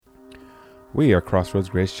We are Crossroads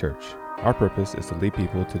Grace Church. Our purpose is to lead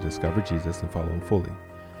people to discover Jesus and follow him fully.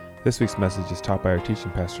 This week's message is taught by our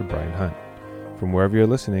teaching pastor, Brian Hunt. From wherever you're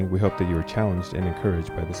listening, we hope that you are challenged and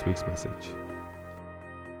encouraged by this week's message.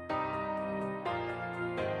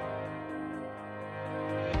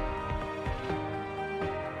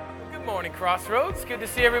 Good morning, Crossroads. Good to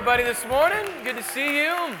see everybody this morning. Good to see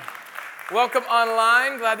you. Welcome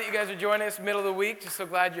online. Glad that you guys are joining us middle of the week. Just so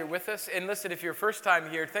glad you're with us. And listen, if you're first time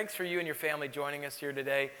here, thanks for you and your family joining us here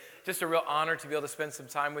today. Just a real honor to be able to spend some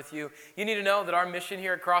time with you. You need to know that our mission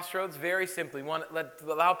here at Crossroads, very simply, we want to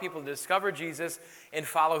allow people to discover Jesus and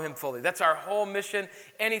follow him fully. That's our whole mission.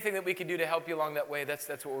 Anything that we can do to help you along that way, that's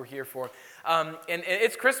what we're here for. And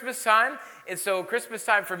it's Christmas time, and so Christmas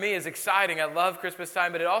time for me is exciting. I love Christmas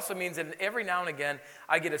time, but it also means that every now and again,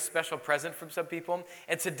 I get a special present from some people.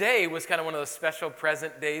 And today was kind of one of those special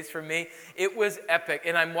present days for me. It was epic.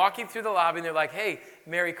 And I'm walking through the lobby, and they're like, "Hey,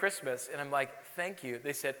 Merry Christmas." And I'm like, "Thank you."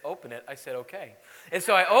 They said, "Open it." I said, "Okay." And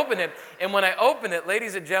so I opened it, and when I opened it,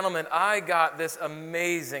 ladies and gentlemen, I got this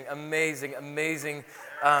amazing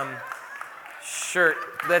shirt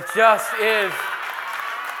that just is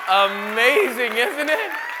amazing, isn't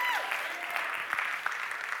it?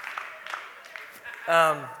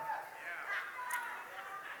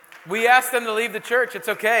 We asked them to leave the church. It's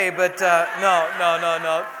okay, but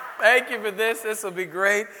no. Thank you for this. This will be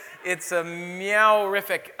great. It's a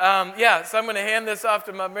meow-rific. So I'm going to hand this off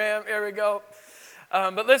to my man. Here we go.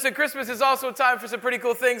 But listen, Christmas is also a time for some pretty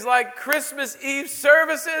cool things like Christmas Eve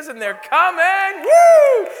services, and they're coming.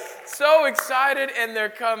 Woo! So excited, and they're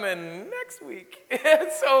coming next week.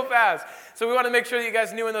 It's so fast. So we want to make sure that you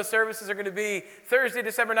guys knew when those services are going to be. Thursday,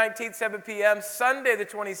 December 19th, 7 p.m. Sunday, the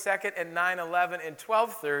 22nd at 9, 11, and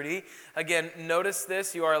 12:30. Again, notice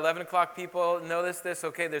this. You are 11 o'clock people. Notice this.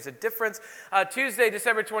 Okay, there's a difference. Tuesday,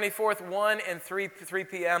 December 24th, 1 and 3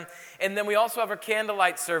 p.m. And then we also have our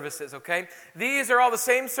candlelight services, okay? These are all the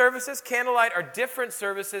same services. Candlelight are different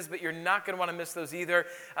services, but you're not going to want to miss those either.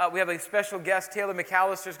 We have a special guest. Taylor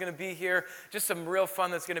McAllister is going to be here. Just some real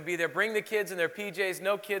fun that's going to be there. Bring the kids in their PJs.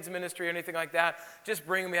 No kids ministry or anything like that. Just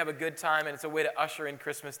bring them. We have a good time, and it's a way to usher in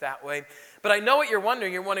Christmas that way. But I know what you're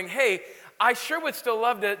wondering. You're wondering, hey, I sure would still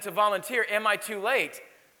love to volunteer. Am I too late?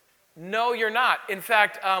 No, you're not. In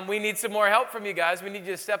fact, we need some more help from you guys. We need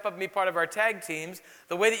you to step up and be part of our tag teams.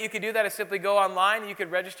 The way that you can do that is simply go online. You could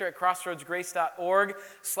register at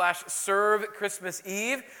crossroadsgrace.org/serve Christmas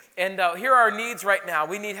Eve. And here are our needs right now.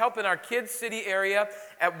 We need help in our Kids City area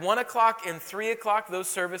at 1 o'clock and 3 o'clock, those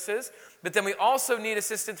services. But then we also need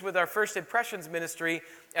assistance with our First Impressions ministry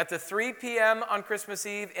at the 3 p.m. on Christmas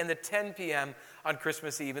Eve and the 10 p.m. on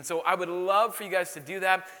Christmas Eve. And so I would love for you guys to do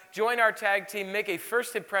that. Join our tag team. Make a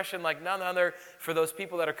first impression like none other for those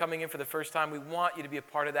people that are coming in for the first time. We want you to be a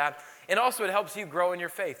part of that. And also it helps you grow in your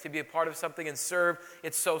faith, to be a part of something and serve.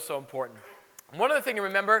 It's so important. One other thing to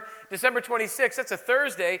remember, December 26th, that's a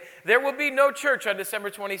Thursday, there will be no church on December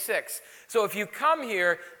 26th. So if you come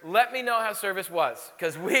here, let me know how service was,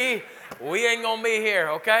 because we ain't going to be here,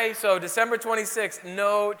 okay? So December 26th,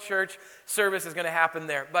 no church service is going to happen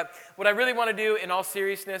there. But what I really want to do, in all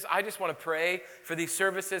seriousness, I just want to pray for these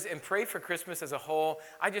services and pray for Christmas as a whole.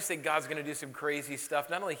 I just think God's going to do some crazy stuff,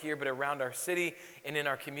 not only here, but around our city and in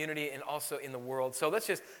our community and also in the world. So let's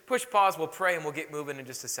just push pause, we'll pray, and we'll get moving in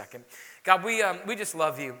just a second. God, we just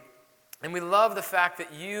love you, and we love the fact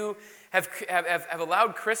that you have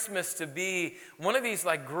allowed Christmas to be one of these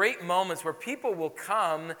like great moments where people will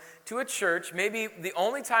come to a church, maybe the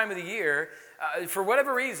only time of the year, for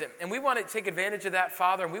whatever reason. And we want to take advantage of that,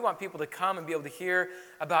 Father, and we want people to come and be able to hear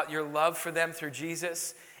about your love for them through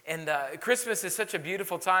Jesus. And Christmas is such a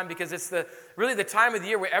beautiful time because it's really the time of the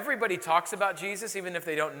year where everybody talks about Jesus, even if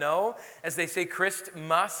they don't know, as they say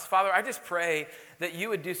Christmas. Father, I just pray that you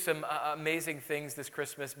would do some amazing things this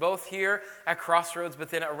Christmas, both here at Crossroads,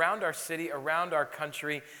 but then around our city, around our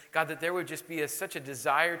country. God, that there would just be such a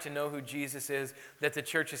desire to know who Jesus is, that the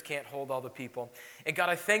churches can't hold all the people. And God,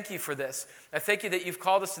 I thank you for this. I thank you that you've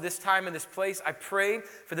called us to this time and this place. I pray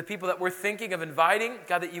for the people that we're thinking of inviting.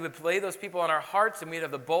 God, that you would lay those people on our hearts and we'd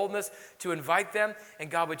have the boldness to invite them.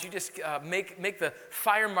 And God, would you just make the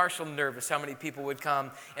fire marshal nervous how many people would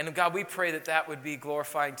come. And God, we pray that that would be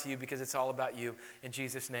glorifying to you because it's all about you. In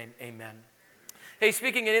Jesus' name, amen. Hey,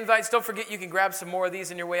 speaking of invites, don't forget you can grab some more of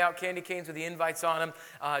these on your way out, candy canes with the invites on them.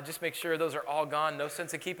 Just make sure those are all gone. No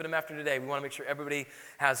sense in keeping them after today. We want to make sure everybody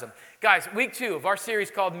has them. Guys, week 2 of our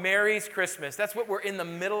series called Mary's Christmas. That's what we're in the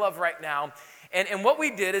middle of right now. And what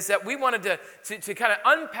we did is that we wanted to kind of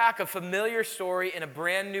unpack a familiar story in a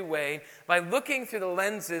brand new way by looking through the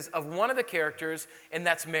lenses of one of the characters, and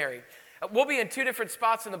that's Mary. We'll be in two different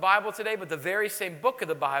spots in the Bible today, but the very same book of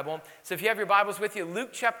the Bible. So if you have your Bibles with you, Luke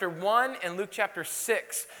chapter 1 and Luke chapter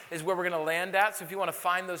 6 is where we're going to land at. So if you want to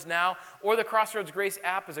find those now, or the Crossroads Grace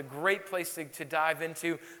app is a great place to dive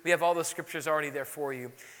into. We have all those scriptures already there for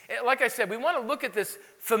you. Like I said, we want to look at this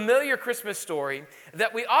familiar Christmas story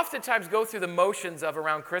that we oftentimes go through the motions of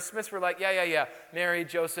around Christmas. We're like, yeah, Mary,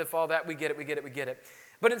 Joseph, all that, we get it.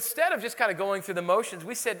 But instead of just kind of going through the motions,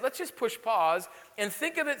 we said, let's just push pause and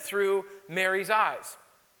think of it through Mary's eyes.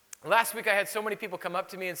 Last week I had so many people come up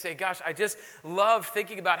to me and say, gosh, I just love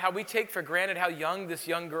thinking about how we take for granted how young this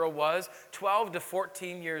young girl was, 12 to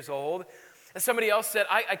 14 years old. And somebody else said,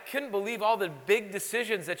 I couldn't believe all the big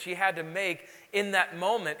decisions that she had to make in that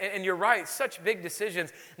moment. And you're right, such big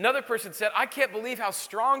decisions. Another person said, I can't believe how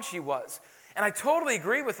strong she was. And I totally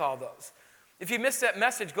agree with all those. If you missed that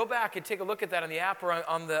message, go back and take a look at that on the app or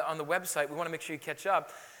on the website. We want to make sure you catch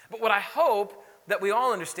up. But what I hope that we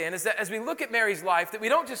all understand is that as we look at Mary's life, that we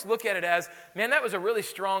don't just look at it as, man, that was a really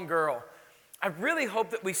strong girl. I really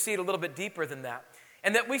hope that we see it a little bit deeper than that.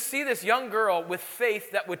 And that we see this young girl with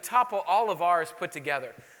faith that would topple all of ours put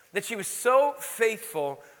together. That she was so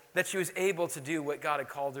faithful that she was able to do what God had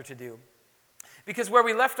called her to do. Because where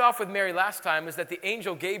we left off with Mary last time is that the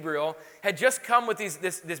angel Gabriel had just come with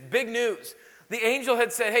this big news. The angel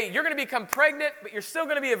had said, hey, you're going to become pregnant, but you're still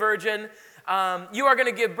going to be a virgin. You are going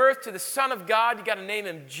to give birth to the Son of God. You got to name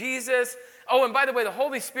him Jesus. Oh, and by the way, the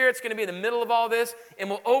Holy Spirit's going to be in the middle of all this and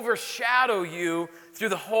will overshadow you through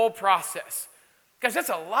the whole process. Guys, that's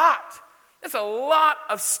a lot. That's a lot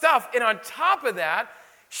of stuff. And on top of that,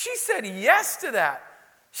 she said yes to that.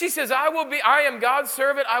 She says, I am God's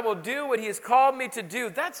servant. I will do what he has called me to do.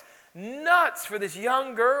 That's nuts for this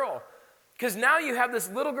young girl. Because now you have this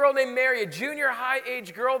little girl named Mary, a junior high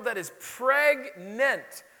age girl that is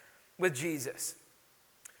pregnant with Jesus.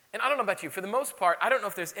 And I don't know about you, for the most part, I don't know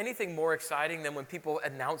if there's anything more exciting than when people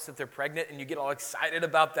announce that they're pregnant and you get all excited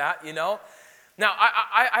about that, you know? Now,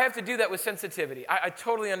 I have to do that with sensitivity. I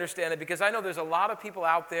totally understand it because I know there's a lot of people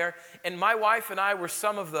out there, and my wife and I were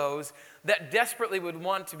some of those that desperately would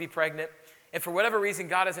want to be pregnant, and for whatever reason,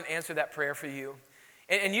 God hasn't answered that prayer for you.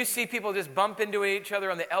 And you see people just bump into each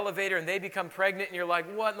other on the elevator and they become pregnant and you're like,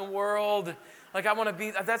 what in the world? Like,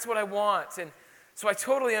 that's what I want. And so I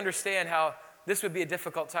totally understand how this would be a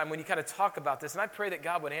difficult time when you kind of talk about this. And I pray that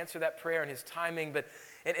God would answer that prayer in his timing,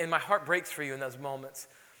 and my heart breaks for you in those moments.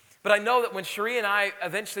 But I know that when Cherie and I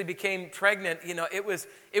eventually became pregnant, you know, it was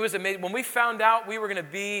amazing. When we found out we were going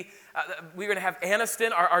to have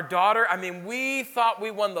Aniston, our daughter, I mean, we thought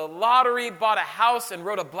we won the lottery, bought a house, and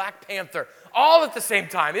rode a Black Panther all at the same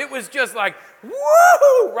time. It was just like,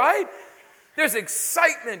 woo, right? There's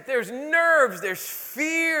excitement, there's nerves, there's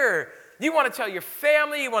fear. You want to tell your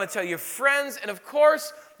family, you want to tell your friends, and of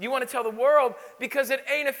course, you want to tell the world because it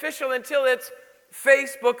ain't official until it's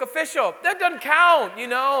Facebook official. That doesn't count, you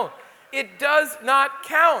know. It does not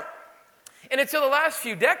count. And until the last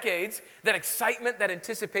few decades, that excitement, that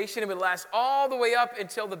anticipation, it would last all the way up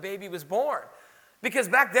until the baby was born. Because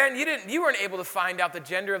back then, you weren't able to find out the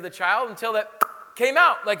gender of the child until that came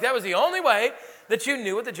out. Like, that was the only way that you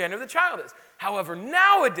knew what the gender of the child is. However,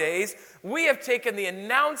 nowadays, we have taken the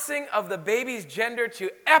announcing of the baby's gender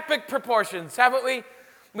to epic proportions, haven't we?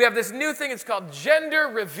 We have this new thing, it's called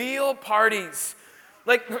gender reveal parties.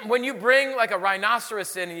 Like when you bring like a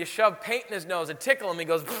rhinoceros in and you shove paint in his nose and tickle him, he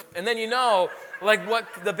goes, and then you know like what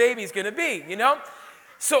the baby's going to be, you know?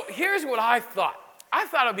 So here's what I thought. I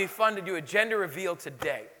thought it would be fun to do a gender reveal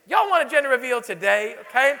today. Y'all want a gender reveal today,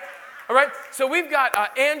 okay? All right, so we've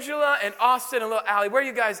got Angela and Austin and little Allie. Where are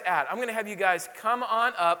you guys at? I'm going to have you guys come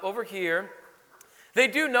on up over here. They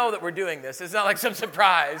do know that we're doing this. It's not like some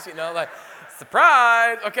surprise, you know, like,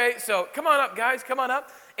 surprise. Okay, so come on up, guys. Come on up.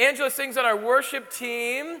 Angela sings on our worship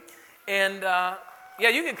team. And, yeah,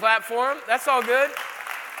 you can clap for him. That's all good.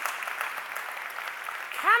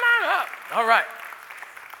 Come on up. All right.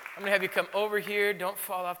 I'm going to have you come over here. Don't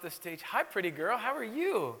fall off the stage. Hi, pretty girl. How are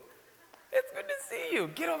you? It's good to see you.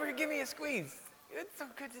 Get over here. Give me a squeeze. It's so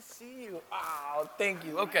good to see you. Oh, thank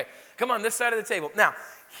you. Okay, come on this side of the table. Now,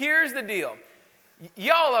 here's the deal.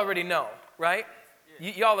 Y'all already know, right?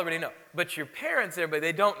 Y'all already know. But your parents, everybody,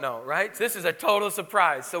 they don't know, right? So this is a total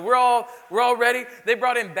surprise. So we're all ready. They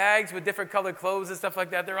brought in bags with different colored clothes and stuff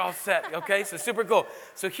like that. They're all set, okay? So super cool.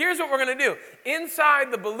 So here's what we're going to do.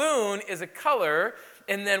 Inside the balloon is a color,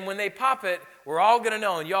 and then when they pop it, we're all going to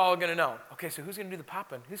know, and y'all are going to know. Okay, so who's going to do the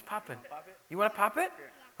popping? Who's popping? You want to pop it?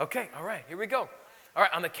 Okay, all right, here we go. All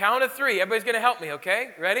right, on the count of 3, everybody's going to help me,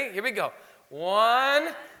 okay? Ready? Here we go. 1,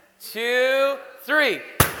 2, 3.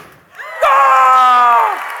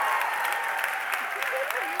 Oh!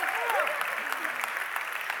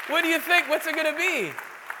 What do you think? What's it going to be?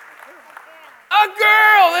 A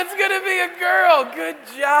girl. It's going to be a girl. Good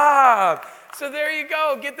job. So there you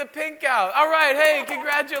go. Get the pink out. All right. Hey,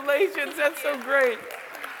 congratulations. That's so great.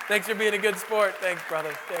 Thanks for being a good sport. Thanks,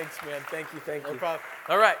 brother. Thanks, man. Thank you. No problem.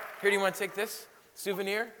 All right. Here, do you want to take this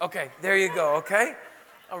souvenir? Okay. There you go. Okay.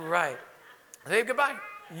 All right. Say goodbye.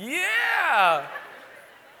 Yeah.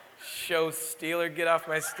 Show stealer, get off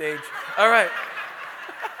my stage. All right.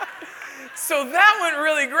 So that went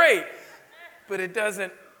really great, but it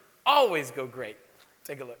doesn't always go great.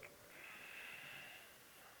 Take a look.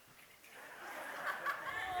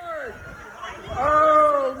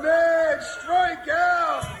 Oh, man, strike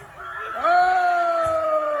out.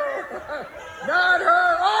 Oh, not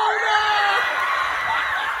her. Oh,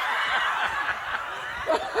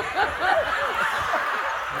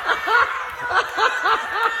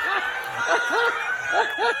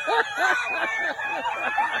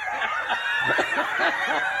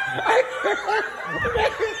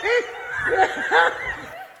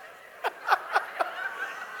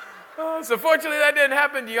 So fortunately that didn't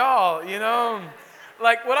happen to y'all, you know.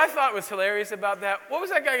 Like what I thought was hilarious about that, what was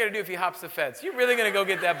that guy going to do if he hops the fence? You really going to go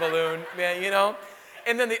get that balloon, man, you know?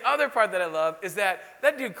 And then the other part that I love is that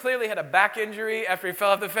dude clearly had a back injury after he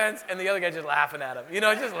fell off the fence, and the other guy just laughing at him, you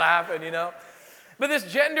know, just laughing, you know. But this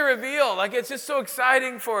gender reveal, like it's just so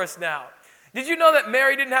exciting for us now. Did you know that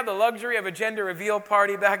Mary didn't have the luxury of a gender reveal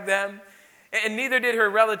party back then? And neither did her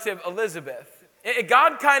relative Elizabeth.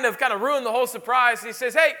 God kind of ruined the whole surprise. He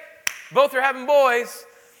says, hey, both are having boys.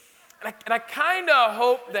 And I kind of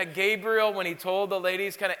hope that Gabriel, when he told the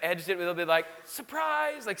ladies, kind of edged it with a little bit like,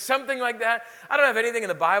 surprise, like something like that. I don't have anything in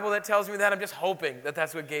the Bible that tells me that. I'm just hoping that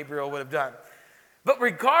that's what Gabriel would have done. But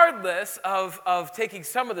regardless of taking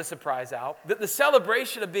some of the surprise out, the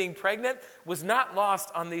celebration of being pregnant was not lost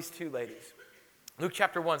on these two ladies. Luke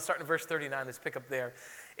chapter 1, starting in verse 39, let's pick up there.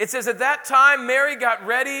 It says, at that time, Mary got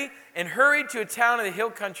ready and hurried to a town in the hill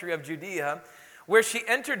country of Judea, where she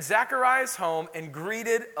entered Zachariah's home and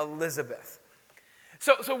greeted Elizabeth.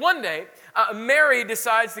 So one day, Mary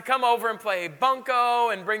decides to come over and play bunco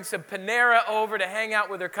and bring some Panera over to hang out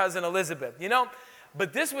with her cousin Elizabeth, you know?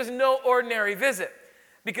 But this was no ordinary visit,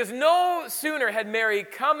 because no sooner had Mary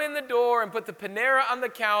come in the door and put the Panera on the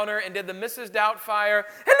counter and did the Mrs. Doubtfire,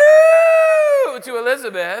 hello, to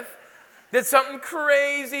Elizabeth, that something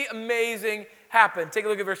crazy, amazing happened. Take a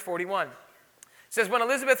look at verse 41. It says, when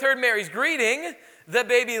Elizabeth heard Mary's greeting, the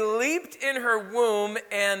baby leaped in her womb,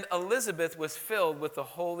 and Elizabeth was filled with the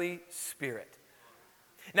Holy Spirit.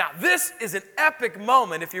 Now, this is an epic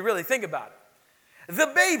moment if you really think about it.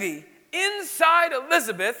 The baby inside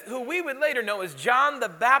Elizabeth, who we would later know as John the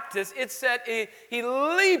Baptist, it said he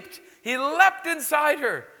leapt inside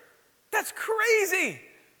her. That's crazy.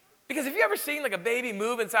 Because have you ever seen like a baby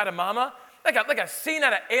move inside a mama? Like a scene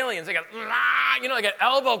out of Aliens, like an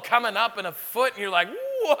elbow coming up and a foot, and you're like,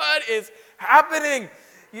 what is happening?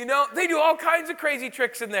 You know, they do all kinds of crazy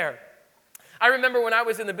tricks in there. I remember when I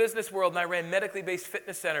was in the business world and I ran medically based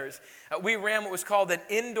fitness centers, we ran what was called an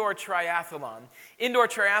indoor triathlon. Indoor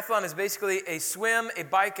triathlon is basically a swim, a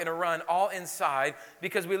bike, and a run all inside,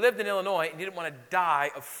 because we lived in Illinois and you didn't want to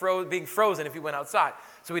die of being frozen if you went outside.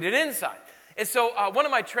 So we did it inside. And so one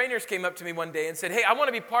of my trainers came up to me one day and said, hey, I want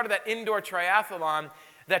to be part of that indoor triathlon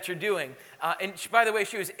that you're doing. And by the way,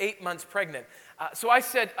 she was 8 months pregnant. So I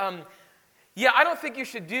said, yeah, I don't think you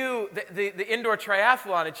should do the indoor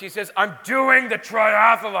triathlon. And she says, I'm doing the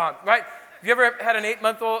triathlon, right? Have you ever had an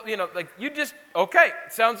 8-month-old, okay,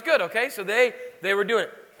 sounds good, okay? So they were doing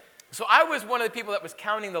it. So I was one of the people that was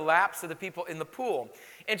counting the laps of the people in the pool.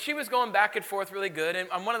 And she was going back and forth really good. And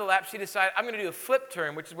on one of the laps, she decided, I'm going to do a flip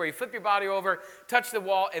turn, which is where you flip your body over, touch the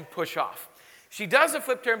wall, and push off. She does a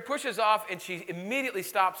flip turn, pushes off, and she immediately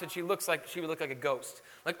stops, and she would look like a ghost.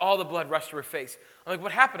 Like all the blood rushed to her face. I'm like,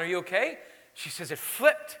 what happened? Are you okay? She says, it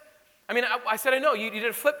flipped. I said, I know, you did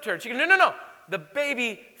a flip turn. She goes, no, the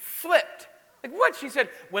baby flipped. Like what? She said,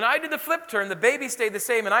 when I did the flip turn, the baby stayed the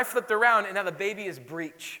same, and I flipped around, and now the baby is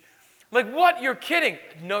breech. Like, what? You're kidding.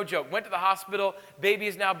 No joke. Went to the hospital. Baby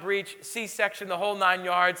is now breech, C-section, the whole 9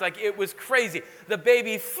 yards. Like, it was crazy. The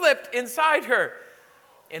baby flipped inside her.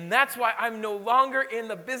 And that's why I'm no longer in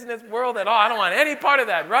the business world at all. I don't want any part of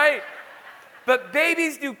that, right? But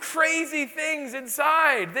babies do crazy things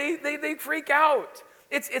inside. They freak out.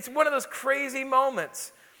 It's one of those crazy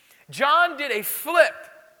moments. John did a flip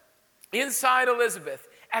inside Elizabeth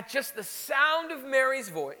at just the sound of Mary's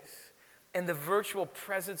voice and the virtual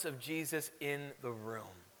presence of Jesus in the room.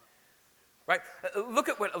 Right? Look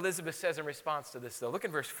at what Elizabeth says in response to this, though. Look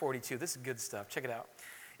at verse 42. This is good stuff. Check it out.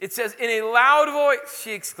 It says, in a loud voice,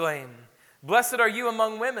 she exclaimed, Blessed are you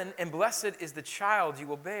among women, and blessed is the child you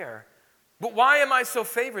will bear. But why am I so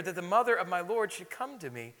favored that the mother of my Lord should come to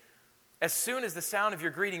me? As soon as the sound of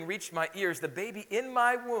your greeting reached my ears, the baby in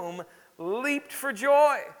my womb leaped for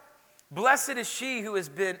joy. Blessed is she who has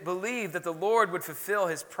believed that the Lord would fulfill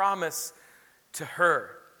his promise to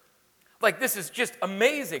her. Like, this is just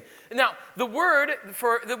amazing. Now, the word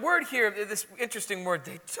here, this interesting word,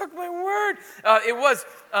 they took my word.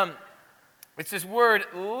 It's this word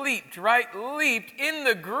leaped, right? Leaped in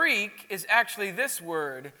the Greek is actually this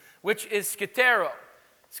word, which is skitero.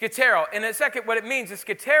 Skitero. In a second, what it means is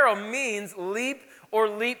skitero means leap or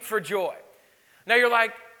leap for joy. Now you're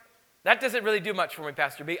like, that doesn't really do much for me,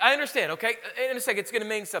 Pastor B. I understand, okay? In a second, it's going to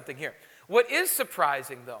mean something here. What is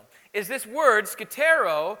surprising, though, is this word,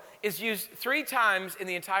 skitero, is used 3 times in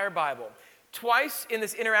the entire Bible. Twice in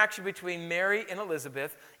this interaction between Mary and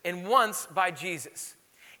Elizabeth, and once by Jesus.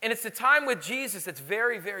 And it's the time with Jesus that's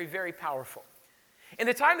very, very, very powerful. And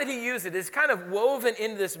the time that he used it is kind of woven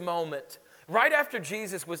into this moment. Right after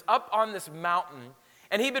Jesus was up on this mountain,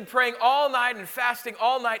 and he'd been praying all night and fasting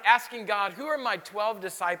all night, asking God, who are my 12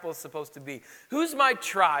 disciples supposed to be? Who's my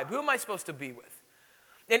tribe? Who am I supposed to be with?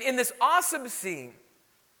 And in this awesome scene,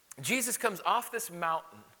 Jesus comes off this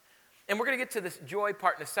mountain. And we're going to get to this joy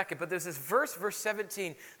part in a second, but there's this verse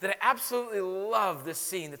 17, that I absolutely love this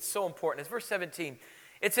scene that's so important. It's verse 17.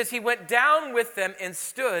 It says, he went down with them and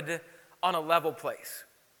stood on a level place.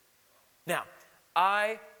 Now,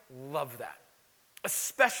 I love that,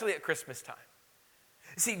 especially at Christmas time.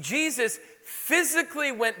 See, Jesus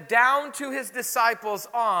physically went down to his disciples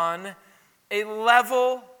on a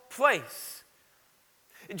level place.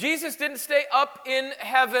 Jesus didn't stay up in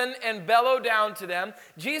heaven and bellow down to them.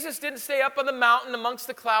 Jesus didn't stay up on the mountain amongst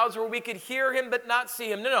the clouds where we could hear him but not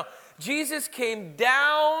see him. No. Jesus came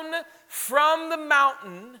down from the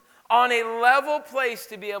mountain on a level place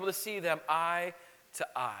to be able to see them eye to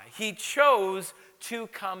eye. He chose to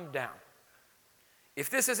come down. If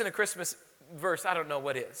this isn't a Christmas verse, I don't know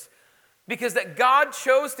what is. Because that God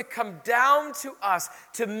chose to come down to us,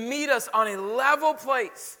 to meet us on a level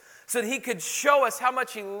place, so that he could show us how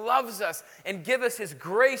much he loves us and give us his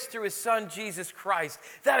grace through his son, Jesus Christ.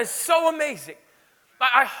 That is so amazing.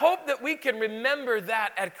 I hope that we can remember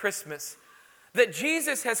that at Christmas. That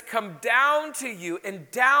Jesus has come down to you and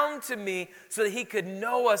down to me so that he could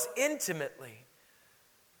know us intimately.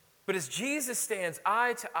 But as Jesus stands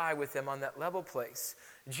eye to eye with them on that level place,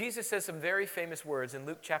 Jesus says some very famous words in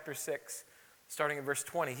Luke chapter 6, starting in verse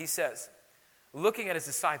 20. He says, looking at his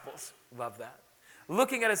disciples, love that.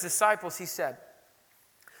 Looking at his disciples, he said,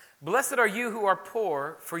 blessed are you who are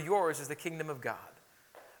poor, for yours is the kingdom of God.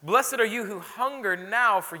 Blessed are you who hunger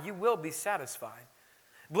now, for you will be satisfied.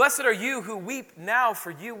 Blessed are you who weep now,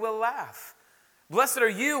 for you will laugh. Blessed are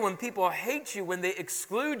you when people hate you, when they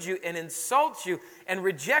exclude you and insult you and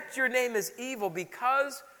reject your name as evil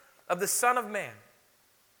because of the Son of Man.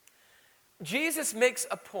 Jesus makes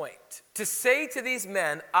a point to say to these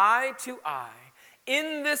men, eye to eye,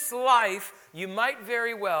 in this life, you might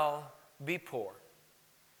very well be poor,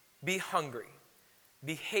 be hungry,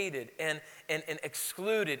 be hated and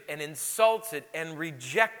excluded and insulted and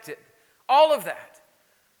rejected. All of that.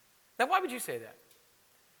 Now, why would you say that?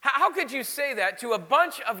 How could you say that to a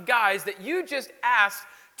bunch of guys that you just asked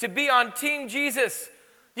to be on Team Jesus?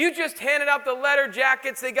 You just handed out the letter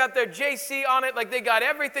jackets. They got their JC on it, like they got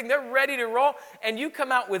everything. They're ready to roll. And you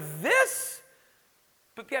come out with this?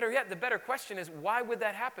 But better yet, the better question is, why would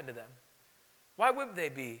that happen to them? Why would they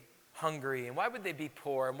be hungry? And why would they be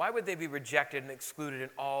poor? And why would they be rejected and excluded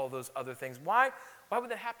and all those other things? Why would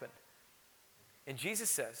that happen? And Jesus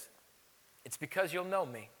says, it's because you'll know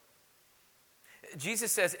me.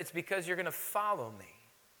 Jesus says, it's because you're going to follow me.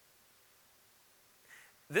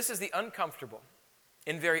 This is the uncomfortable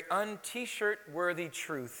and very un-t-shirt worthy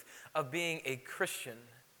truth of being a Christian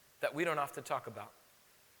that we don't often talk about.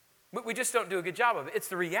 We just don't do a good job of it. It's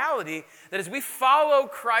the reality that as we follow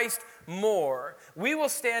Christ more, we will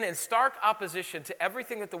stand in stark opposition to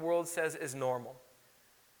everything that the world says is normal.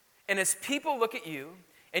 And as people look at you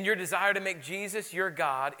and your desire to make Jesus your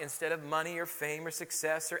God instead of money or fame or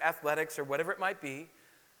success or athletics or whatever it might be,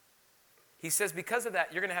 he says because of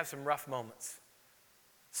that, you're going to have some rough moments.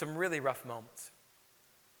 Some really rough moments.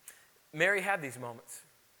 Mary had these moments.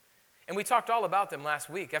 And we talked all about them last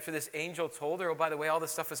week. After this angel told her, oh, by the way, all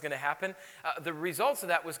this stuff was going to happen, the results of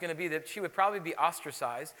that was going to be that she would probably be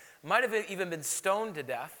ostracized, might have even been stoned to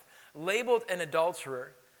death, labeled an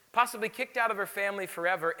adulterer, possibly kicked out of her family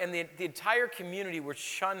forever, and the entire community would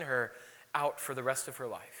shun her out for the rest of her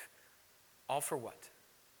life. All for what?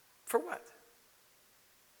 For what?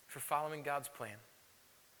 For following God's plan.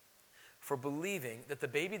 for believing that the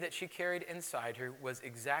baby that she carried inside her was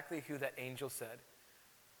exactly who that angel said,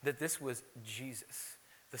 that this was Jesus,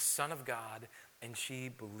 the Son of God, and she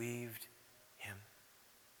believed him.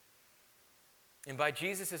 And by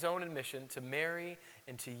Jesus' own admission to Mary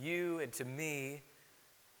and to you and to me,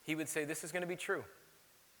 he would say, this is going to be true.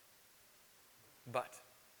 But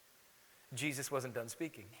Jesus wasn't done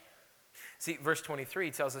speaking. See, verse 23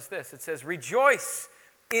 tells us this. It says, rejoice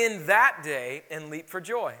in that day and leap for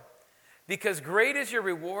joy, because great is your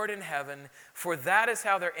reward in heaven, for that is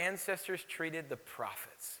how their ancestors treated the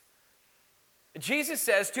prophets. Jesus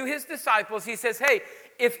says to his disciples, he says, hey,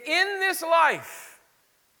 if in this life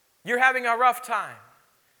you're having a rough time,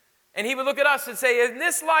 and he would look at us and say, in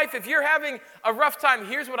this life, if you're having a rough time,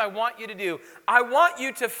 here's what I want you to do. I want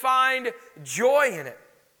you to find joy in it.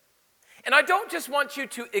 And I don't just want you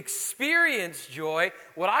to experience joy.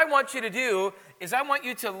 What I want you to do is I want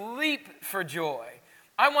you to leap for joy.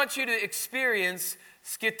 I want you to experience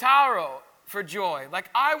skitaro for joy. Like,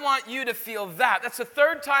 I want you to feel that. That's the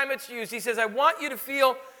third time it's used. He says, I want you to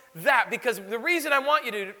feel that, because the reason I want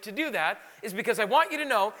you to do that is because I want you to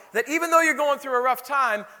know that even though you're going through a rough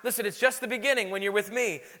time, listen, it's just the beginning when you're with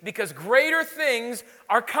me, because greater things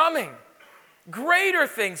are coming. Greater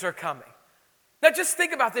things are coming. Now just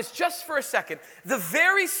think about this just for a second. The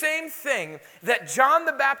very same thing that John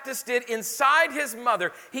the Baptist did inside his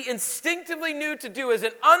mother, he instinctively knew to do as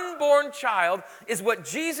an unborn child, is what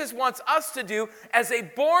Jesus wants us to do as a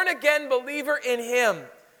born-again believer in him.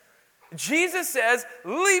 Jesus says,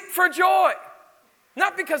 leap for joy.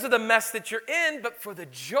 Not because of the mess that you're in, but for the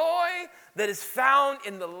joy that is found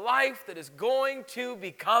in the life that is going to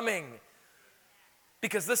be coming.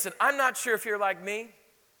 Because listen, I'm not sure if you're like me,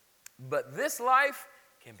 but this life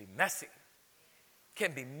can be messy.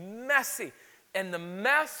 Can be messy. And the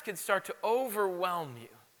mess can start to overwhelm you,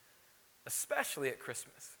 especially at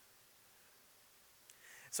Christmas.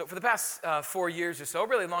 So for the past 4 years or so,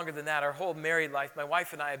 really longer than that, our whole married life, my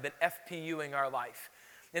wife and I have been FPUing our life.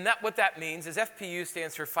 And what that means is FPU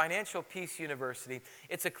stands for Financial Peace University.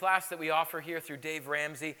 It's a class that we offer here through Dave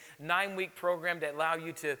Ramsey, 9-week program to allow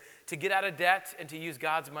you to get out of debt and to use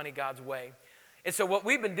God's money God's way. And so what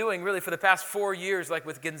we've been doing really for the past 4 years, like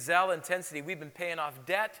with Gonzale Intensity, we've been paying off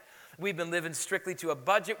debt. We've been living strictly to a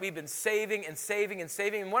budget. We've been saving and saving and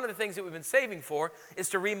saving. And one of the things that we've been saving for is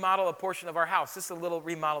to remodel a portion of our house. This is a little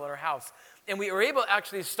remodel in our house. And we were able to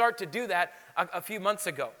actually start to do that a few months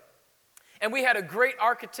ago. And we had a great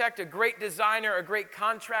architect, a great designer, a great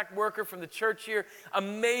contract worker from the church here.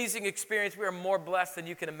 Amazing experience. We are more blessed than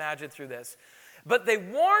you can imagine through this. But they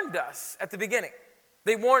warned us at the beginning.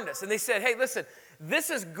 They warned us and they said, hey, listen, this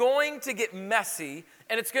is going to get messy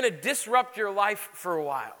and it's going to disrupt your life for a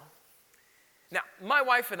while. Now, my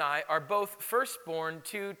wife and I are both firstborn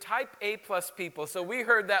to type A+ people, so we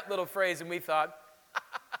heard that little phrase and we thought,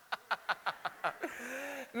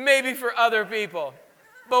 maybe for other people,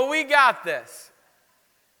 but we got this.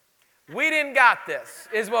 We didn't got this,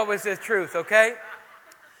 is what was the truth, okay?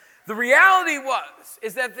 The reality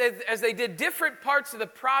is that as they did different parts of the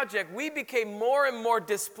project, we became more and more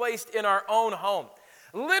displaced in our own home,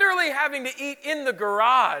 literally having to eat in the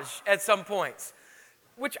garage at some points,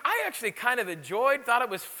 which I actually kind of enjoyed, thought it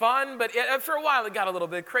was fun, but for a while it got a little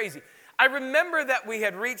bit crazy. I remember that we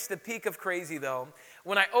had reached the peak of crazy, though,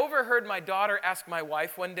 when I overheard my daughter ask my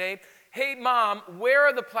wife one day, hey, Mom, where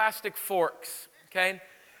are the plastic forks? Okay?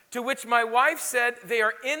 To which my wife said, they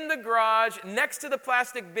are in the garage next to the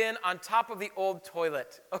plastic bin on top of the old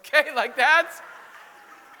toilet. Okay, like that's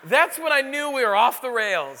when I knew we were off the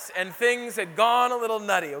rails and things had gone a little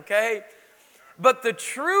nutty, okay? But the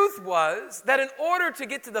truth was that in order to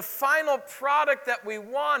get to the final product that we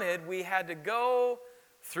wanted, we had to go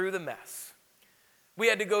through the mess. We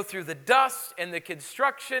had to go through the dust and the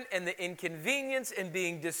construction and the inconvenience and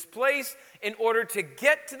being displaced in order to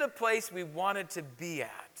get to the place we wanted to be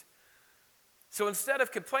at. So instead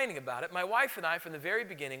of complaining about it, my wife and I, from the very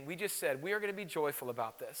beginning, we just said, we are going to be joyful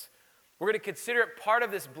about this. We're going to consider it part of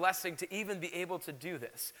this blessing to even be able to do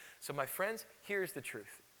this. So my friends, here's the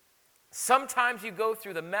truth. Sometimes you go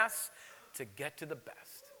through the mess to get to the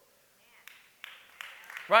best.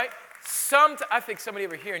 Right? I think somebody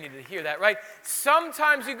over here needed to hear that, right?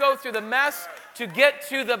 Sometimes you go through the mess to get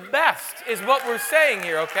to the best is what we're saying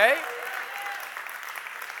here, okay?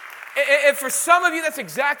 And for some of you, that's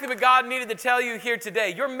exactly what God needed to tell you here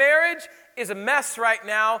today. Your marriage is a mess right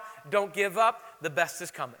now. Don't give up. The best is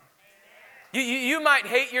coming. You might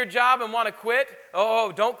hate your job and want to quit.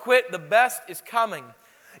 Oh, don't quit. The best is coming.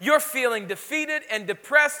 You're feeling defeated and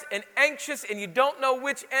depressed and anxious and you don't know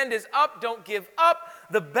which end is up. Don't give up.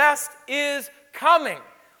 The best is coming.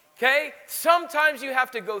 Okay? Sometimes you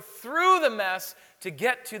have to go through the mess to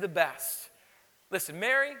get to the best. Listen,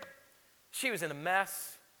 Mary, she was in a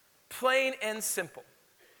mess, plain and simple.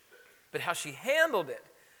 But how she handled it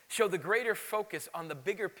showed the greater focus on the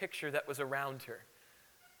bigger picture that was around her.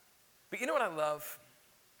 But you know what I love?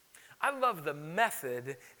 I love the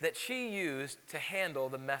method that she used to handle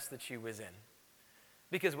the mess that she was in.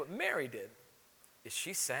 Because what Mary did is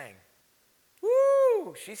she sang.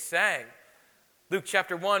 Woo! She sang. Luke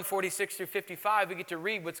chapter 1, 46 through 55, we get to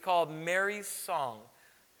read what's called Mary's Song.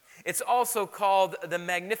 It's also called the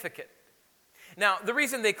Magnificat. Now, the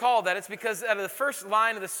reason they call that is because out of the first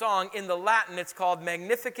line of the song, in the Latin, it's called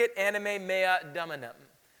Magnificat anime mea dominum.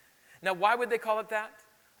 Now, why would they call it that?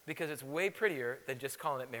 Because it's way prettier than just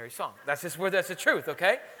calling it Mary's Song. That's the truth,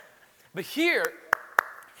 okay? But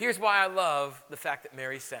here's why I love the fact that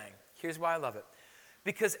Mary sang. Here's why I love it.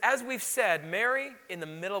 Because as we've said, Mary, in the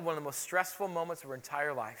middle of one of the most stressful moments of her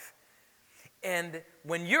entire life, and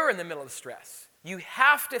when you're in the middle of stress, you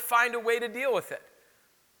have to find a way to deal with it.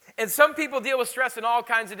 And some people deal with stress in all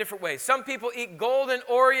kinds of different ways. Some people eat golden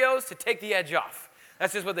Oreos to take the edge off.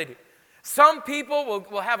 That's just what they do. Some people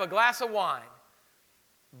will have a glass of wine,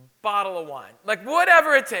 bottle of wine, like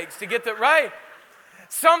whatever it takes to get the right.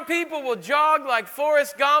 Some people will jog like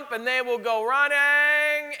Forrest Gump and they will go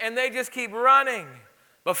running and they just keep running.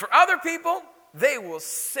 But for other people, they will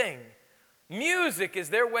sing. Music is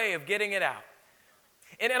their way of getting it out.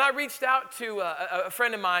 And I reached out to a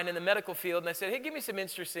friend of mine in the medical field and I said, hey, give me some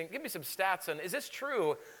stats on, is this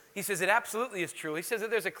true? He says, it absolutely is true. He says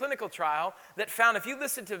that there's a clinical trial that found if you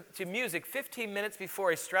listen to music 15 minutes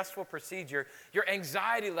before a stressful procedure, your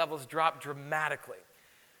anxiety levels drop dramatically.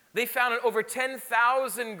 They found in over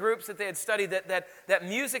 10,000 groups that they had studied that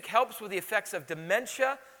music helps with the effects of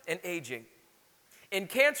dementia and aging. In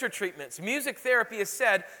cancer treatments, music therapy is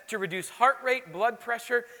said to reduce heart rate, blood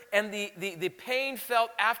pressure, and the pain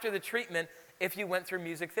felt after the treatment if you went through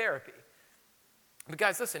music therapy. But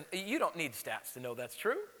guys, listen, you don't need stats to know that's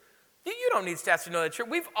true. You don't need stats to know that's true.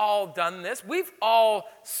 We've all done this. We've all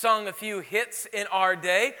sung a few hits in our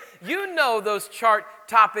day. You know those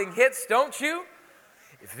chart-topping hits, don't you?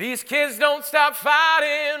 If these kids don't stop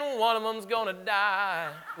fighting, one of them's gonna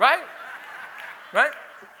die. Right? Right?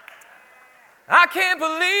 I can't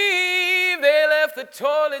believe they left the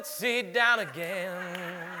toilet seat down again.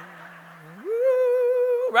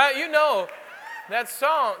 Woo, right? You know that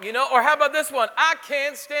song, you know. Or how about this one? I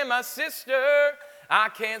can't stand my sister. I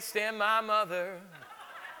can't stand my mother.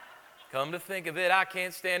 Come to think of it, I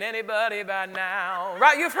can't stand anybody by now.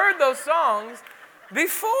 Right? You've heard those songs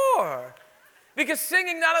before. Because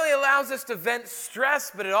singing not only allows us to vent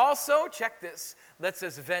stress, but it also, check this, lets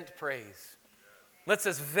us vent praise. Lets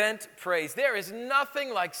us vent praise. There is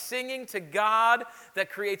nothing like singing to God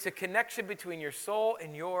that creates a connection between your soul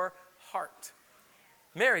and your heart.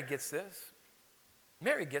 Mary gets this.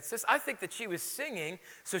 Mary gets this. I think that she was singing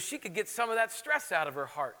so she could get some of that stress out of her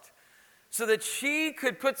heart. So that she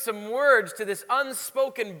could put some words to this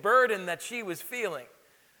unspoken burden that she was feeling.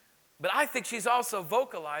 But I think she's also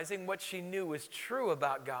vocalizing what she knew was true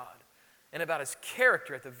about God and about his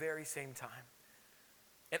character at the very same time.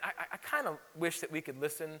 And I kind of wish that we could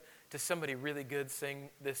listen to somebody really good sing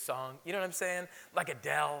this song. You know what I'm saying? Like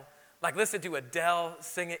Adele. Like listen to Adele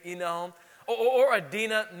sing it, you know. Or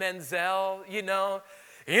Idina Menzel, you know.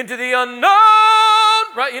 Into the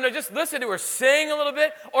unknown, right? You know, just listen to her sing a little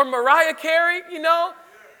bit. Or Mariah Carey, you know.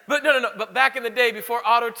 But no. But back in the day before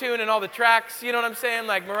auto-tune and all the tracks, you know what I'm saying?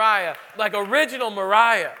 Like Mariah. Like original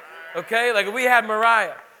Mariah. Okay? Like we had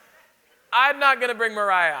Mariah. I'm not going to bring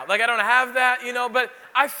Mariah out. Like I don't have that, you know. But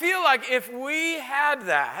I feel like if we had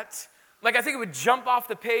that, like I think it would jump off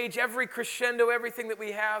the page, every crescendo, everything that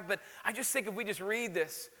we have. But I just think if we just read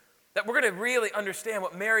this, that we're going to really understand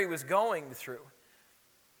what Mary was going through.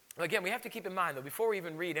 Again, we have to keep in mind, though, before we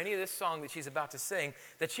even read any of this song that she's about to sing,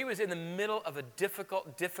 that she was in the middle of a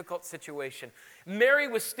difficult situation. Mary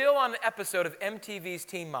was still on an episode of MTV's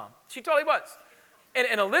Teen Mom. She totally was.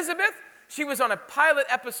 And Elizabeth, she was on a pilot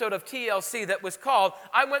episode of TLC that was called,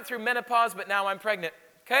 I Went Through Menopause, but Now I'm Pregnant.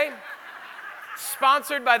 Okay?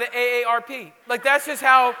 Sponsored by the AARP. Like, that's just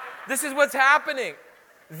how, this is what's happening.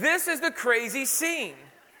 This is the crazy scene.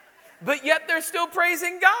 But yet they're still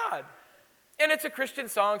praising God. And it's a Christian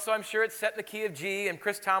song, so I'm sure it's set in the key of G, and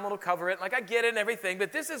Chris Tomlin will cover it. Like, I get it and everything,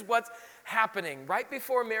 but this is what's happening. Right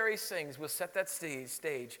before Mary sings, we'll set that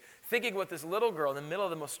stage, thinking what this little girl in the middle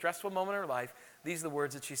of the most stressful moment of her life, these are the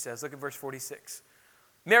words that she says. Look at verse 46.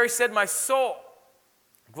 Mary said, my soul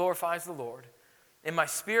glorifies the Lord, and my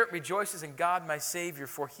spirit rejoices in God my Savior,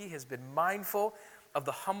 for he has been mindful of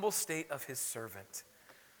the humble state of his servant.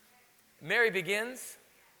 Mary begins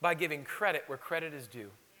by giving credit where credit is due.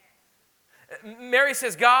 Mary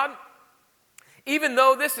says, God, even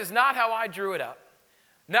though this is not how I drew it up,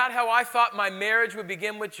 not how I thought my marriage would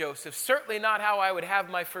begin with Joseph, certainly not how I would have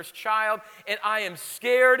my first child, and I am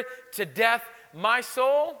scared to death, my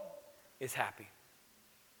soul is happy.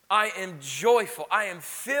 I am joyful. I am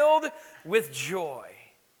filled with joy.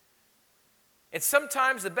 And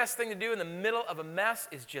sometimes the best thing to do in the middle of a mess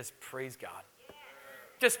is just praise God.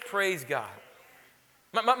 Just praise God.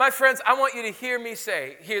 My friends, I want you to hear me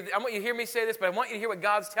say this, but I want you to hear what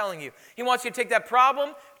God's telling you. He wants you to take that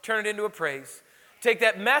problem, turn it into a praise. Take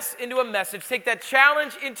that mess into a message. Take that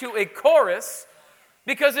challenge into a chorus,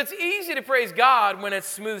 because it's easy to praise God when it's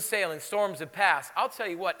smooth sailing, storms have passed. I'll tell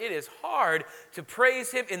you what, it is hard to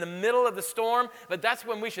praise Him in the middle of the storm, but that's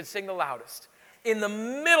when we should sing the loudest. In the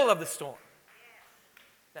middle of the storm.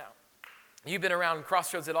 Now, you've been around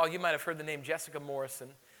Crossroads at all, you might have heard the name Jessica Morrison.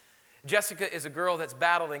 Jessica is a girl that's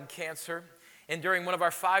battling cancer, and during one of our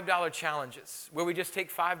 $5 challenges, where we just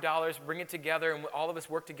take $5, bring it together, and all of us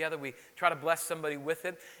work together, we try to bless somebody with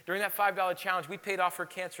it. During that $5 challenge, we paid off her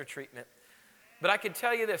cancer treatment. But I can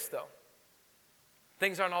tell you this, though.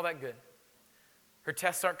 Things aren't all that good. Her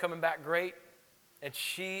tests aren't coming back great, and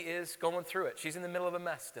she is going through it. She's in the middle of a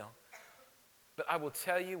mess still. But I will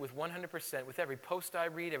tell you with 100%, with every post I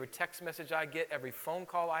read, every text message I get, every phone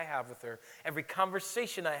call I have with her, every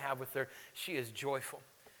conversation I have with her, she is joyful.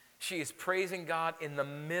 She is praising God in the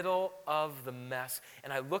middle of the mess.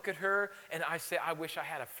 And I look at her and I say, I wish I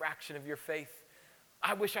had a fraction of your faith.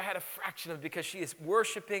 I wish I had a fraction of it, because she is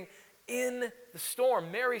worshiping in the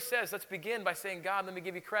storm. Mary says, let's begin by saying, God, let me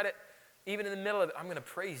give you credit. Even in the middle of it, I'm going to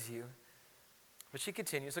praise you. But she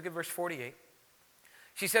continues. Look at verse 48.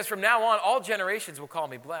 She says, from now on, all generations will call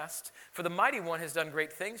me blessed, for the Mighty One has done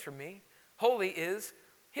great things for me. Holy is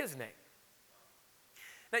His name.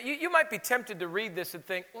 Now, you might be tempted to read this and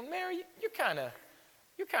think, well, Mary, you're kind of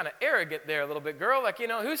arrogant there a little bit, girl. Like,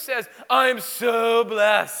 who says, I'm so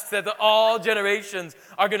blessed that all generations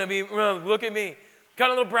are going to be, look at me.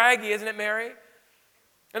 Kind of a little braggy, isn't it, Mary?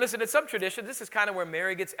 And listen, in some tradition, this is kind of where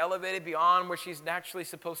Mary gets elevated beyond where she's naturally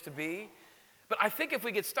supposed to be. But I think if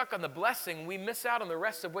we get stuck on the blessing, we miss out on the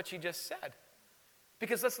rest of what she just said.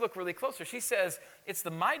 Because let's look really closer. She says, it's the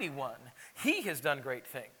Mighty One. He has done great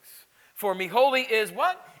things. For me, holy is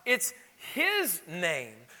what? It's His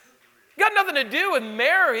name. Got nothing to do with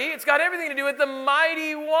Mary. It's got everything to do with the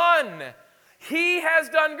Mighty One. He has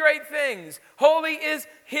done great things. Holy is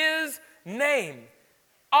His name.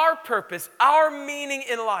 Our purpose, our meaning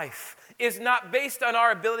in life is not based on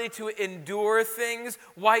our ability to endure things,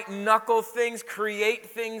 white-knuckle things,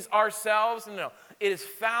 create things ourselves. No, it is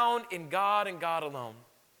found in God and God alone.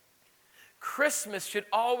 Christmas should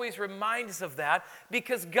always remind us of that,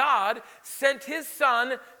 because God sent His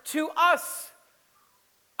Son to us.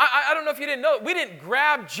 I don't know if you didn't know, we didn't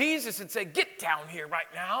grab Jesus and say, get down here right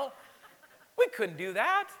now. We couldn't do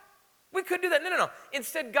that. We couldn't do that. No.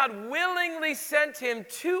 Instead, God willingly sent Him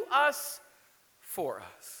to us for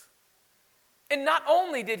us. And not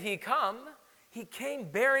only did He come, He came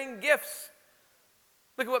bearing gifts.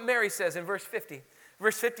 Look at what Mary says in verse 50.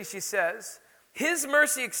 Verse 50, she says, His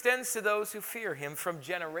mercy extends to those who fear Him from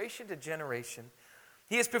generation to generation.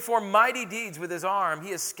 He has performed mighty deeds with His arm.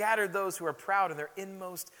 He has scattered those who are proud in their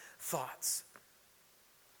inmost thoughts.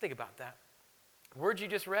 Think about that. Words you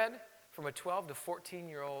just read from a 12 to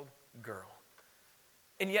 14-year-old girl.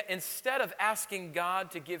 And yet, instead of asking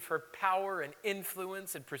God to give her power and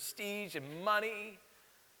influence and prestige and money,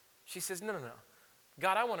 she says, no.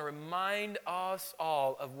 God, I want to remind us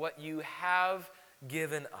all of what you have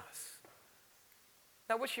given us.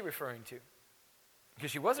 Now, what's she referring to?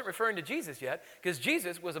 Because she wasn't referring to Jesus yet, because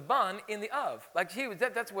Jesus was a bun in the of.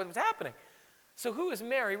 That's what was happening. So who is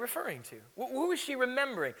Mary referring to? Who is she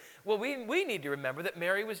remembering? Well, we need to remember that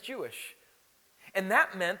Mary was Jewish. And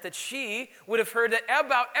that meant that she would have heard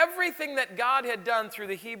about everything that God had done through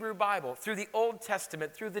the Hebrew Bible, through the Old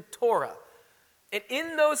Testament, through the Torah. And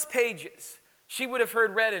in those pages, she would have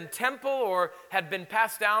heard read in temple or had been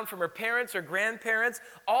passed down from her parents or grandparents,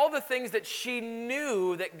 all the things that she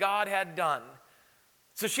knew that God had done.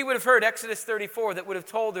 So she would have heard Exodus 34 that would have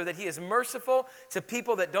told her that He is merciful to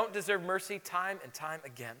people that don't deserve mercy time and time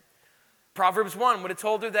again. Proverbs 1 would have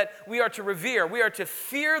told her that we are to revere, we are to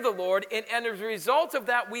fear the Lord, and as a result of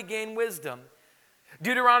that, we gain wisdom.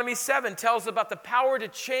 Deuteronomy 7 tells about the power to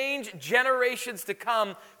change generations to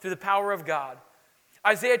come through the power of God.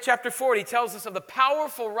 Isaiah chapter 40 tells us of the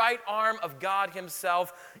powerful right arm of God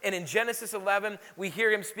Himself. And in Genesis 11, we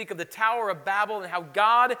hear Him speak of the Tower of Babel and how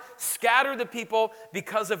God scattered the people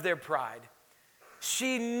because of their pride.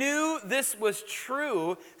 She knew this was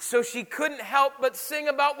true, so she couldn't help but sing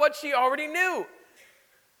about what she already knew.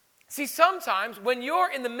 See, sometimes when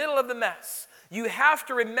you're in the middle of the mess, you have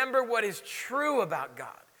to remember what is true about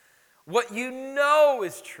God, what you know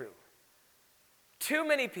is true. Too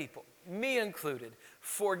many people, me included,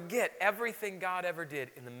 forget everything God ever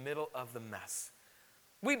did in the middle of the mess.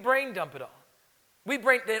 We brain dump it all. We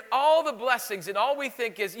brain dump all the blessings, and all we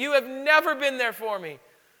think is, you have never been there for me.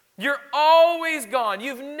 You're always gone.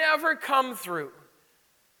 You've never come through.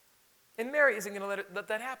 And Mary isn't going to let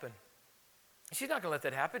that happen. She's not going to let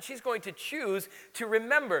that happen. She's going to choose to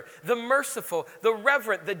remember the merciful, the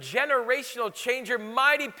reverent, the generational changer,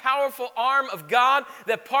 mighty, powerful arm of God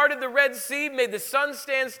that parted the Red Sea, made the sun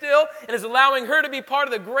stand still, and is allowing her to be part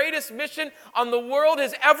of the greatest mission on the world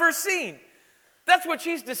has ever seen. That's what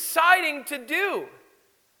she's deciding to do.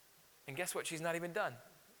 And guess what? She's not even done.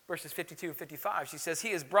 Verses 52 and 55, she says,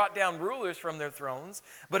 He has brought down rulers from their thrones,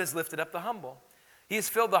 but has lifted up the humble. He has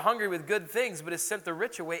filled the hungry with good things, but has sent the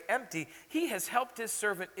rich away empty. He has helped his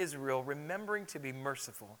servant Israel, remembering to be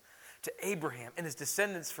merciful to Abraham and his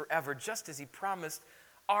descendants forever, just as he promised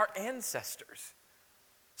our ancestors.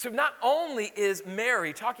 So not only is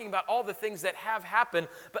Mary talking about all the things that have happened,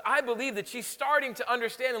 but I believe that she's starting to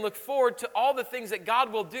understand and look forward to all the things that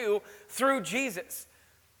God will do through Jesus.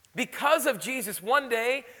 Because of Jesus, one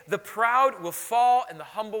day the proud will fall and the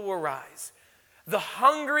humble will rise. The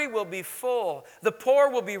hungry will be full, the poor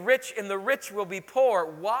will be rich, and the rich will be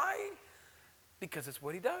poor. Why? Because it's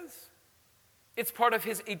what he does. It's part of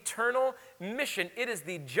his eternal mission. It is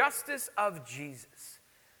the justice of Jesus.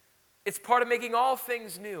 It's part of making all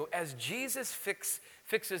things new as Jesus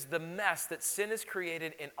fixes the mess that sin has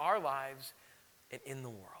created in our lives and in the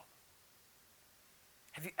world.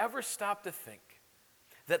 Have you ever stopped to think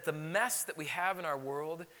that the mess that we have in our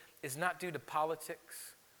world is not due to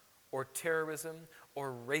politics or terrorism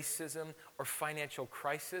or racism or financial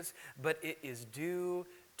crisis, but it is due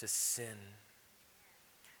to sin?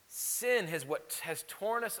 Sin is what has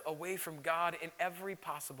torn us away from God in every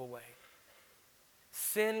possible way.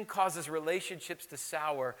 Sin causes relationships to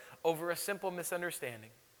sour over a simple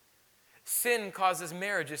misunderstanding. Sin causes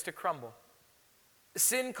marriages to crumble.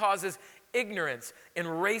 Sin causes ignorance and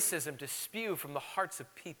racism to spew from the hearts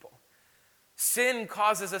of people. Sin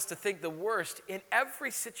causes us to think the worst in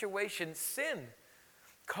every situation. Sin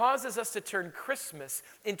causes us to turn Christmas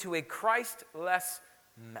into a Christ-less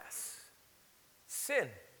mess. Sin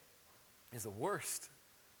is the worst.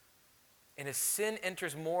 And as sin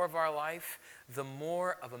enters more of our life, the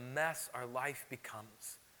more of a mess our life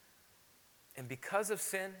becomes. And because of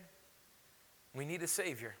sin, we need a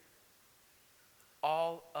Savior.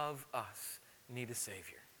 All of us need a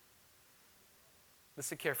Savior.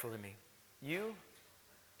 Listen carefully to me. You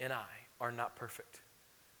and I are not perfect.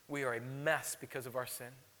 We are a mess because of our sin.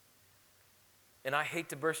 And I hate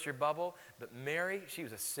to burst your bubble, but Mary, she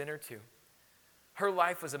was a sinner too. Her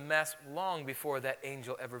life was a mess long before that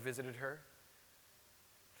angel ever visited her.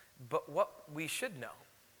 But what we should know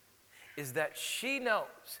is that she knows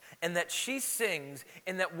and that she sings,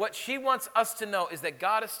 and that what she wants us to know is that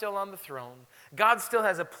God is still on the throne. God still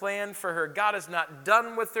has a plan for her. God is not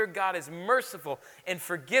done with her. God is merciful and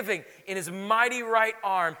forgiving in his mighty right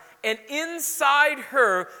arm. And inside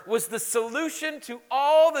her was the solution to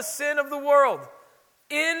all the sin of the world.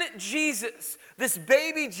 In Jesus, this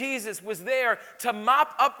baby Jesus was there to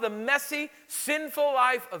mop up the messy, sinful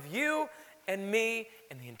life of you and me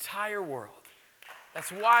and the entire world. That's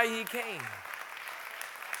why he came.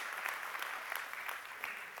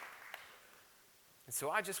 And so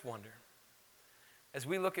I just wonder, as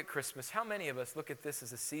we look at Christmas, how many of us look at this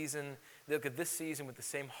as a season, look at this season with the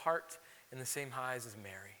same heart and the same highs as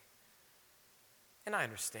Mary? And I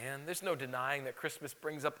understand. There's no denying that Christmas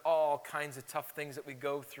brings up all kinds of tough things that we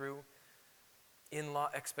go through.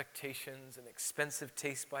 In-law expectations and expensive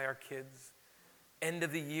taste by our kids. End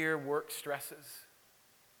of the year work stresses.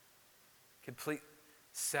 Complete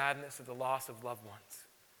sadness of the loss of loved ones.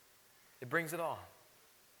 It brings it all.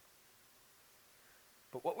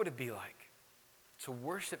 But what would it be like to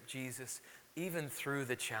worship Jesus even through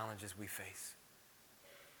the challenges we face?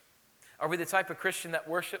 Are we the type of Christian that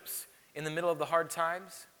worships in the middle of the hard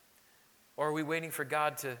times? Or are we waiting for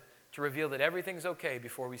God to reveal that everything's okay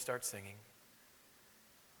before we start singing?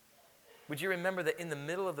 Would you remember that in the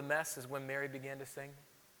middle of the mess is when Mary began to sing?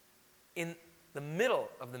 In the middle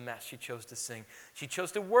of the mess, she chose to sing. She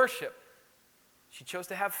chose to worship. She chose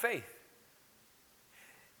to have faith.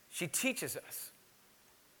 She teaches us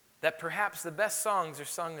that perhaps the best songs are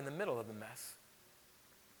sung in the middle of the mess.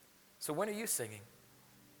 So when are you singing?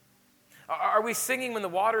 Are we singing when the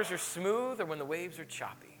waters are smooth or when the waves are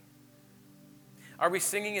choppy? Are we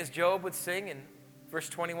singing as Job would sing in verse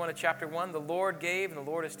 21 of chapter 1? The Lord gave and the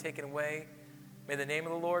Lord has taken away. May the name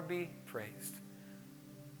of the Lord be praised.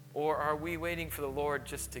 Or are we waiting for the Lord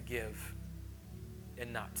just to give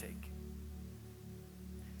and not take?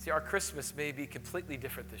 See, our Christmas may be completely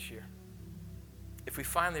different this year if we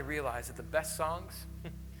finally realize that the best songs,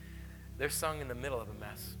 they're sung in the middle of a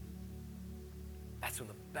mess. That's when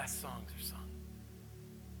the best songs are sung.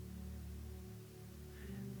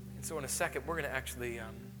 And so in a second, we're going to actually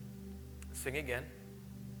sing again,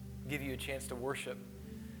 give you a chance to worship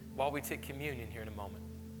while we take communion here in a moment.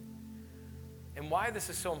 And why this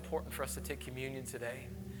is so important for us to take communion today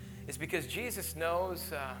is because Jesus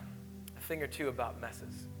knows a thing or two about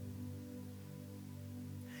messes.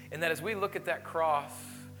 And that as we look at that cross,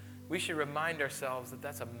 we should remind ourselves that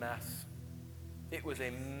that's a mess. It was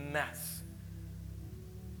a mess.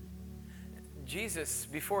 Jesus,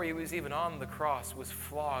 before he was even on the cross, was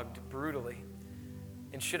flogged brutally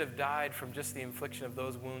and should have died from just the infliction of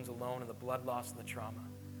those wounds alone and the blood loss and the trauma.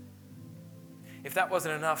 If that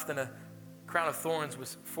wasn't enough, then a crown of thorns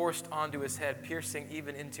was forced onto his head, piercing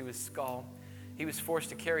even into his skull. He was forced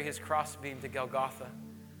to carry his crossbeam to Golgotha,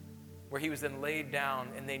 where he was then laid down,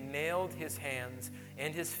 and they nailed his hands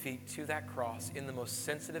and his feet to that cross in the most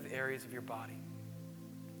sensitive areas of your body.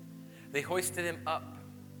 They hoisted him up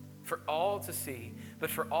for all to see,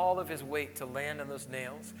 but for all of his weight to land on those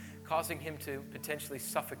nails, causing him to potentially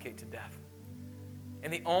suffocate to death.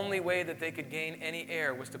 And the only way that they could gain any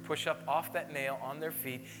air was to push up off that nail on their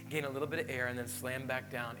feet, gain a little bit of air, and then slam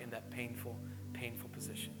back down in that painful, painful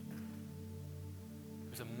position.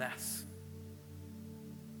 It was a mess.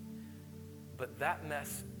 But that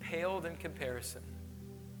mess paled in comparison.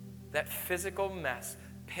 That physical mess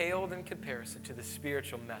paled in comparison to the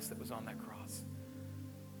spiritual mess that was on that cross.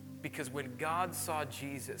 Because when God saw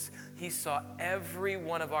Jesus, he saw every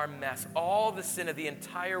one of our mess, all the sin of the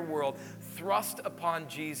entire world thrust upon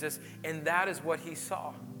Jesus, and that is what he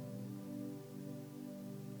saw.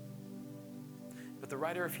 But the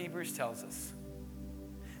writer of Hebrews tells us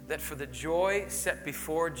that for the joy set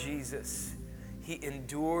before Jesus, he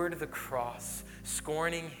endured the cross,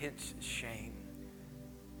 scorning his shame.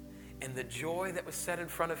 And the joy that was set in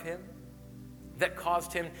front of him, that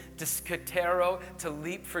caused him to skatero, to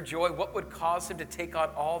leap for joy, what would cause him to take on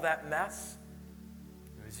all that mess?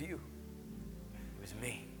 It was you. It was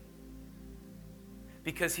me.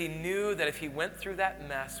 Because he knew that if he went through that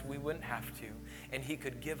mess, we wouldn't have to. And he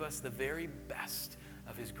could give us the very best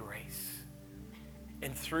of his grace.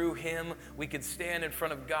 And through him, we could stand in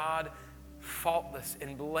front of God faultless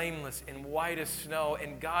and blameless and white as snow.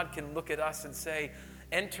 And God can look at us and say,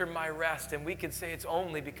 enter my rest. And we can say it's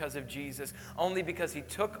only because of Jesus, only because he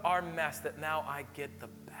took our mess that now I get the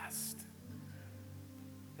best.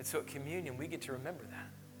 And so at communion, we get to remember that.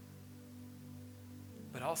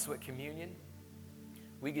 But also at communion,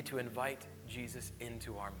 we get to invite Jesus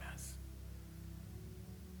into our mess.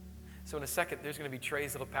 So in a second, there's going to be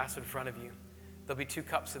trays that'll pass in front of you. There'll be 2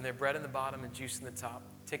 cups in there, bread in the bottom and juice in the top.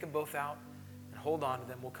 Take them both out and hold on to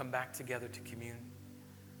them. We'll come back together to commune.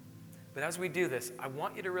 But as we do this, I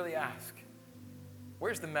want you to really ask,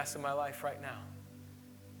 where's the mess in my life right now?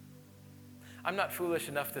 I'm not foolish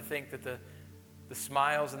enough to think that the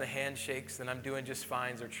smiles and the handshakes that I'm doing just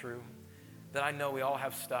fine are true. That I know we all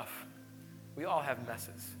have stuff. We all have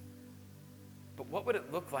messes. But what would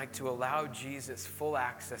it look like to allow Jesus full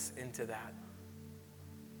access into that?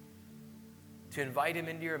 To invite him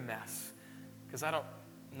into your mess. Because I don't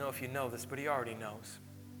know if you know this, but he already knows.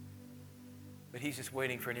 But he's just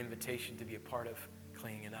waiting for an invitation to be a part of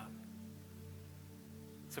cleaning it up.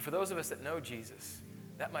 So for those of us that know Jesus,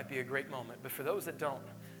 that might be a great moment. But for those that don't,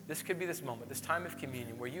 this could be this moment, this time of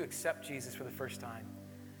communion where you accept Jesus for the first time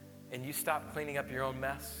and you stop cleaning up your own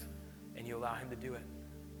mess and you allow him to do it.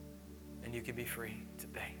 And you can be free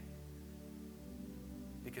today.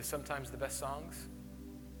 Because sometimes the best songs,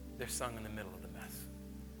 they're sung in the middle of the mess.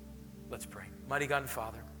 Let's pray. Mighty God and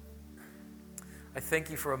Father, I thank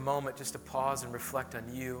you for a moment just to pause and reflect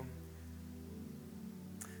on you.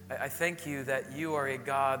 I thank you that you are a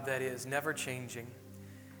God that is never changing,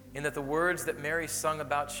 and that the words that Mary sung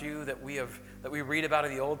about you, that we read about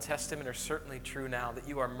in the Old Testament, are certainly true now, that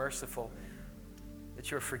you are merciful,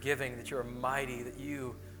 that you are forgiving, that you are mighty, that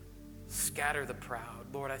you scatter the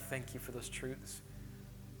proud. Lord, I thank you for those truths.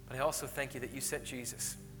 But I also thank you that you sent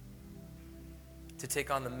Jesus to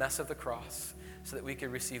take on the mess of the cross so that we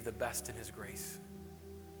could receive the best in his grace.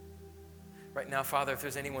 Right now, Father, if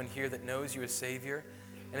there's anyone here that knows you as Savior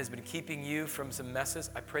and has been keeping you from some messes,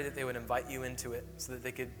 I pray that they would invite you into it so that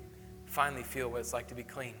they could finally feel what it's like to be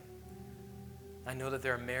clean. I know that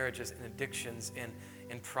there are marriages and addictions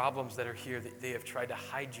and problems that are here that they have tried to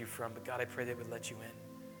hide you from. But God, I pray they would let you in.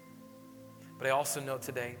 But I also know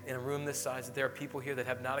today, in a room this size, that there are people here that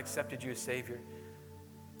have not accepted you as Savior.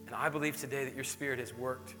 And I believe today that your Spirit has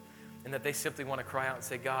worked and that they simply want to cry out and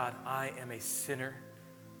say, God, I am a sinner.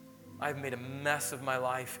 I've made a mess of my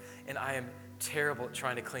life, and I am terrible at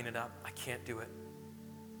trying to clean it up. I can't do it.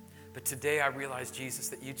 But today I realize, Jesus,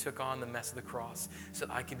 that you took on the mess of the cross so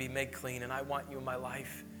that I can be made clean, and I want you in my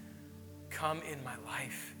life. Come in my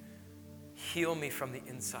life. Heal me from the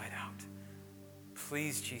inside out.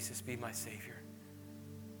 Please, Jesus, be my Savior.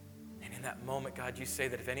 And in that moment, God, you say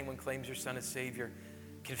that if anyone claims your Son as Savior,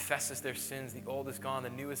 confesses their sins, the old is gone, the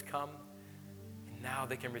new has come, and now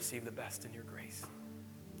they can receive the best in your grace.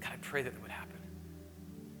 God, I pray that would happen.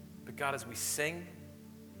 But God, as we sing,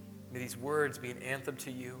 may these words be an anthem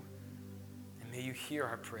to you, and may you hear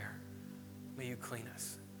our prayer. May you clean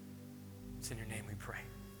us. It's in your name we pray.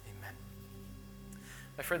 Amen.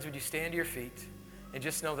 My friends, would you stand to your feet and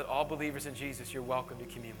just know that all believers in Jesus, you're welcome to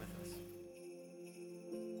commune with us.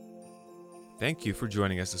 Thank you for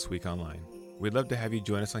joining us this week online. We'd love to have you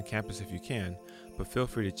join us on campus if you can, but feel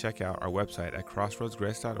free to check out our website at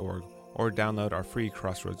crossroadsgrace.org or download our free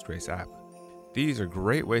Crossroads Grace app. These are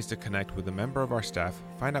great ways to connect with a member of our staff,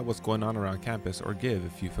 find out what's going on around campus, or give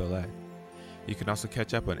if you feel led. You can also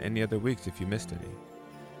catch up on any other weeks if you missed any.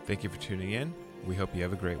 Thank you for tuning in. We hope you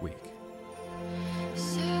have a great week.